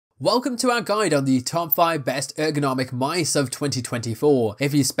Welcome to our guide on the top 5 best ergonomic mice of 2024.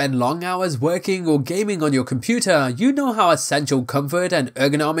 If you spend long hours working or gaming on your computer, you know how essential comfort and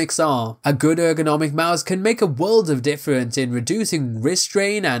ergonomics are. A good ergonomic mouse can make a world of difference in reducing wrist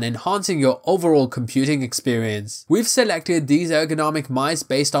strain and enhancing your overall computing experience. We've selected these ergonomic mice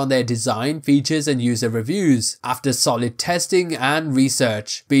based on their design, features and user reviews, after solid testing and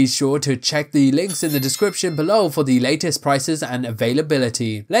research. Be sure to check the links in the description below for the latest prices and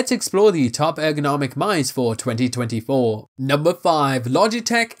availability. Let's explore the top ergonomic mice for 2024. Number 5.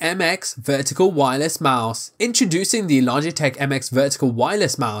 Logitech MX Vertical Wireless Mouse. Introducing the Logitech MX Vertical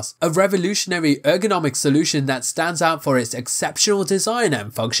Wireless Mouse, a revolutionary ergonomic solution that stands out for its exceptional design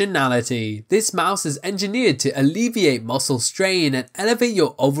and functionality. This mouse is engineered to alleviate muscle strain and elevate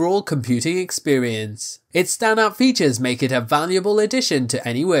your overall computing experience. Its standout features make it a valuable addition to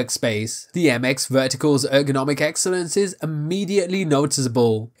any workspace. The MX Vertical's ergonomic excellence is immediately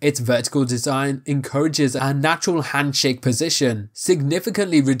noticeable. Its vertical design encourages a natural handshake position,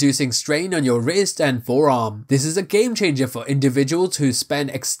 significantly reducing strain on your wrist and forearm. This is a game changer for individuals who spend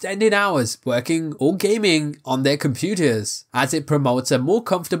extended hours working or gaming on their computers, as it promotes a more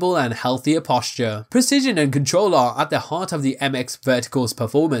comfortable and healthier posture. Precision and control are at the heart of the MX Vertical's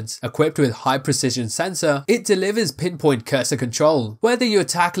performance. Equipped with high precision sensors, it delivers pinpoint cursor control. Whether you're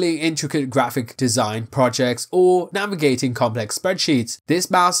tackling intricate graphic design projects or navigating complex spreadsheets,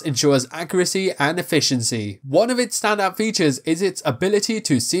 this mouse ensures accuracy and efficiency. One of its standout features is its ability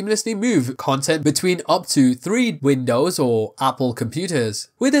to seamlessly move content between up to 3 Windows or Apple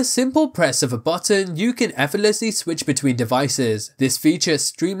computers. With a simple press of a button, you can effortlessly switch between devices. This feature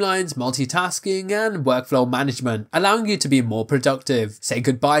streamlines multitasking and workflow management, allowing you to be more productive. Say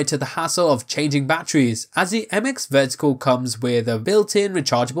goodbye to the hassle of changing batteries, as the MX Vertical comes with a built-in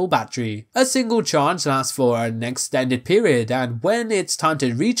rechargeable battery. A single charge lasts for an extended period, and when it's time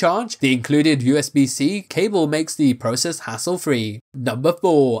to recharge, the included USB-C cable makes the process hassle-free. Number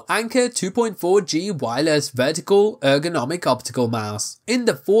 4. Anker 2.4G Wireless Vertical Ergonomic Optical Mouse. In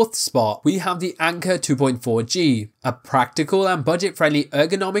the 4th spot, we have the Anker 2.4G, a practical and budget-friendly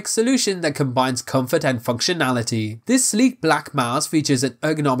ergonomic solution that combines comfort and functionality. This sleek black mouse features an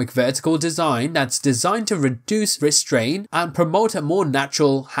ergonomic vertical design that's designed to reduce wrist strain and promote a more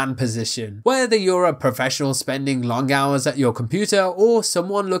natural hand position. Whether you're a professional spending long hours at your computer or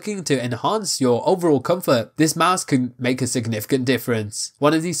someone looking to enhance your overall comfort, this mouse can make a significant difference.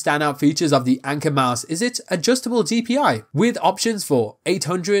 One of the standout features of the Anker mouse is its adjustable DPI. With options for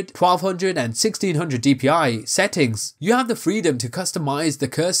 800, 1200 and 1600 DPI settings, you have the freedom to customize the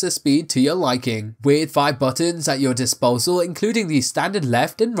cursor speed to your liking. With 5 buttons at your disposal, including the standard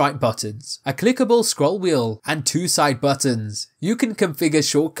left and right buttons, a clickable scroll wheel and 2 side buttons, you can configure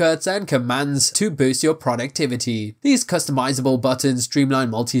shortcuts and commands to boost your productivity. These customizable buttons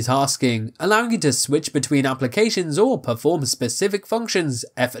streamline multitasking, allowing you to switch between applications or perform specific functions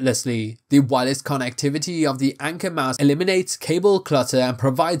effortlessly. The wireless connectivity of the Anker mouse eliminates cable clutter and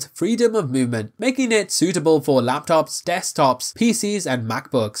provides freedom of movement, making it suitable for laptops, desktops, PCs and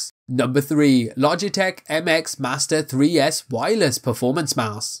MacBooks. Number 3. Logitech MX Master 3S Wireless Performance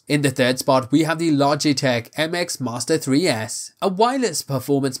Mouse. In the 3rd spot, we have the Logitech MX Master 3S, a wireless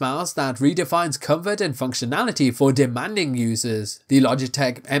performance mouse that redefines comfort and functionality for demanding users. The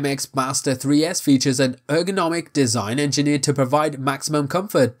Logitech MX Master 3S features an ergonomic design engineered to provide maximum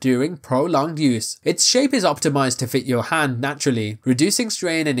comfort during prolonged use. Its shape is optimized to fit your hand naturally, reducing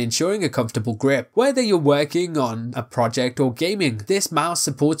strain and ensuring a comfortable grip. Whether you're working on a project or gaming, this mouse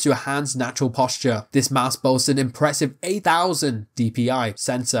supports your hand's natural posture. This mouse boasts an impressive 8000 DPI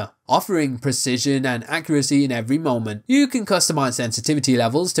sensor, offering precision and accuracy in every moment. You can customize sensitivity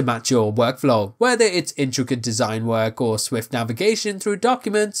levels to match your workflow, whether it's intricate design work or swift navigation through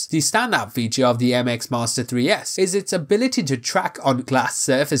documents. The standout feature of the MX Master 3S is its ability to track on glass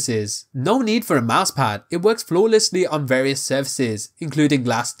surfaces. No need for a mousepad. It works flawlessly on various surfaces, including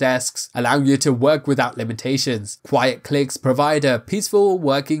glass desks, allowing you to work without limitations. Quiet clicks provide a peaceful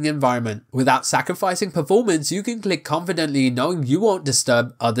working environment. Without sacrificing performance, you can click confidently knowing you won't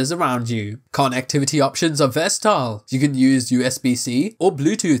disturb others around you. Connectivity options are versatile. You can use USB-C or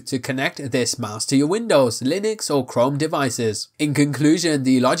Bluetooth to connect this mouse to your Windows, Linux or Chrome devices. In conclusion,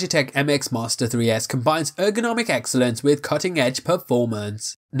 the Logitech MX Master 3S combines ergonomic excellence with cutting-edge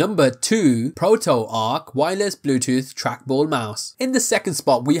performance. Number 2. ProtoArc Wireless Bluetooth Trackball Mouse. In the second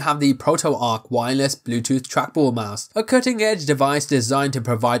spot, we have the ProtoArc Wireless Bluetooth Trackball Mouse, a cutting-edge device designed to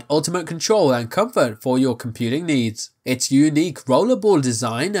provide ultimate control and comfort for your computing needs. Its unique rollerball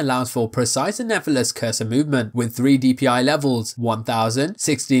design allows for precise and effortless cursor movement with 3 DPI levels, 1000,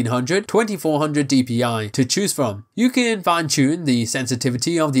 1600, 2400 DPI to choose from. You can fine-tune the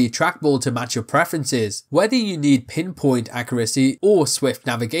sensitivity of the trackball to match your preferences, whether you need pinpoint accuracy or swift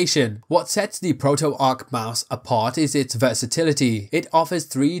navigation. What sets the ProtoArc mouse apart is its versatility. It offers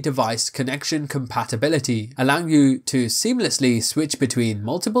 3 device connection compatibility, allowing you to seamlessly switch between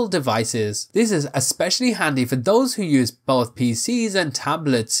multiple devices. This is especially handy for those who use both PCs and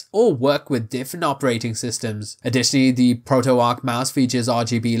tablets or work with different operating systems. Additionally, the ProtoArc mouse features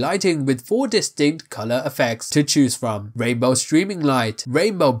RGB lighting with 4 distinct color effects to choose from: rainbow streaming light,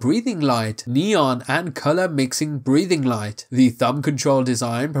 rainbow breathing light, neon, and color mixing breathing light. The thumb control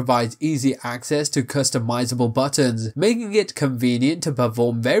design provides easy access to customizable buttons, making it convenient to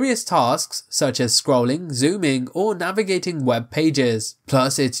perform various tasks such as scrolling, zooming, or navigating web pages.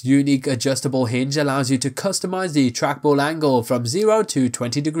 Plus, its unique adjustable hinge allows you to customize the trackball angle from 0 to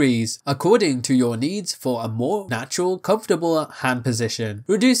 20 degrees according to your needs for a more natural, comfortable hand position,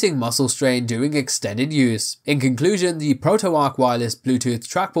 reducing muscle strain during extended use. In conclusion, the ProtoArc Wireless Bluetooth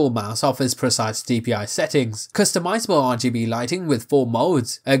Trackball Mouse offers precise DPI settings, customizable RGB lighting with 4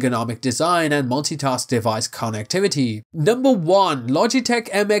 modes, ergonomic design, and multitask device connectivity. Number 1. Logitech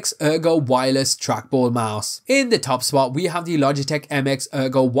MX Ergo Wireless Trackball Mouse. In the top spot, we have the Logitech MX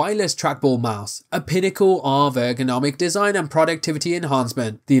Ergo Wireless Trackball Mouse, a pinnacle of ergonomic design and productivity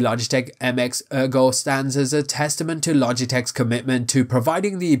enhancement. The Logitech MX Ergo stands as a testament to Logitech's commitment to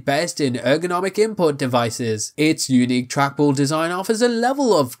providing the best in ergonomic input devices. Its unique trackball design offers a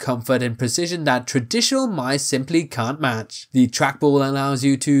level of comfort and precision that traditional mice simply can't match. The trackball allows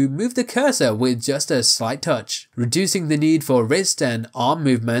you to move the cursor with just a slight touch, reducing the need for wrist and arm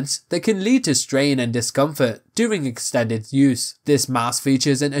movements that can lead to strain and discomfort during extended use. This mouse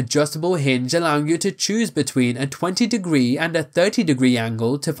features an adjustable hinge allowing you to choose between a 20-degree and a 30-degree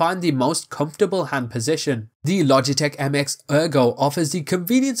angle to find the most comfortable hand position. The Logitech MX Ergo offers the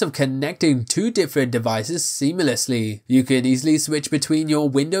convenience of connecting 2 different devices seamlessly. You can easily switch between your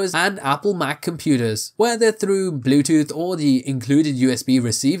Windows and Apple Mac computers, whether through Bluetooth or the included USB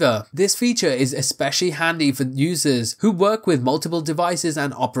receiver. This feature is especially handy for users who work with multiple devices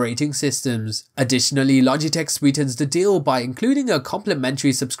and operating systems. Additionally, Logitech sweetens the deal by including a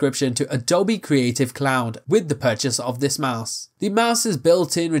complimentary subscription to Adobe Creative Cloud with the purchase of this mouse. The mouse's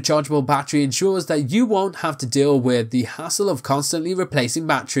built-in rechargeable battery ensures that you won't have to deal with the hassle of constantly replacing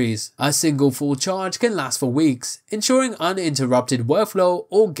batteries. A single full charge can last for weeks, ensuring uninterrupted workflow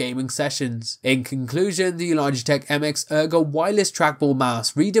or gaming sessions. In conclusion, the Logitech MX Ergo Wireless Trackball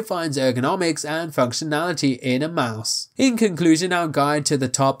Mouse redefines ergonomics and functionality in a mouse. In conclusion, our guide to the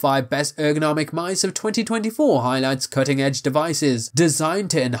top 5 best ergonomic mice of 2024 highlights cutting-edge devices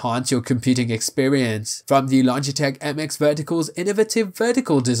designed to enhance your computing experience. From the Logitech MX Vertical's innovative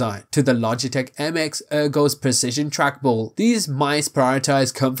vertical design to the Logitech MX Ergo's precision trackball, these mice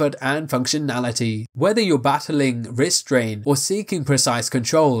prioritize comfort and functionality. Whether you're battling wrist strain or seeking precise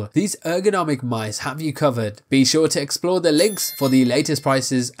control, these ergonomic mice have you covered. Be sure to explore the links for the latest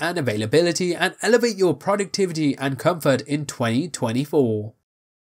prices and availability and elevate your productivity and comfort in 2024.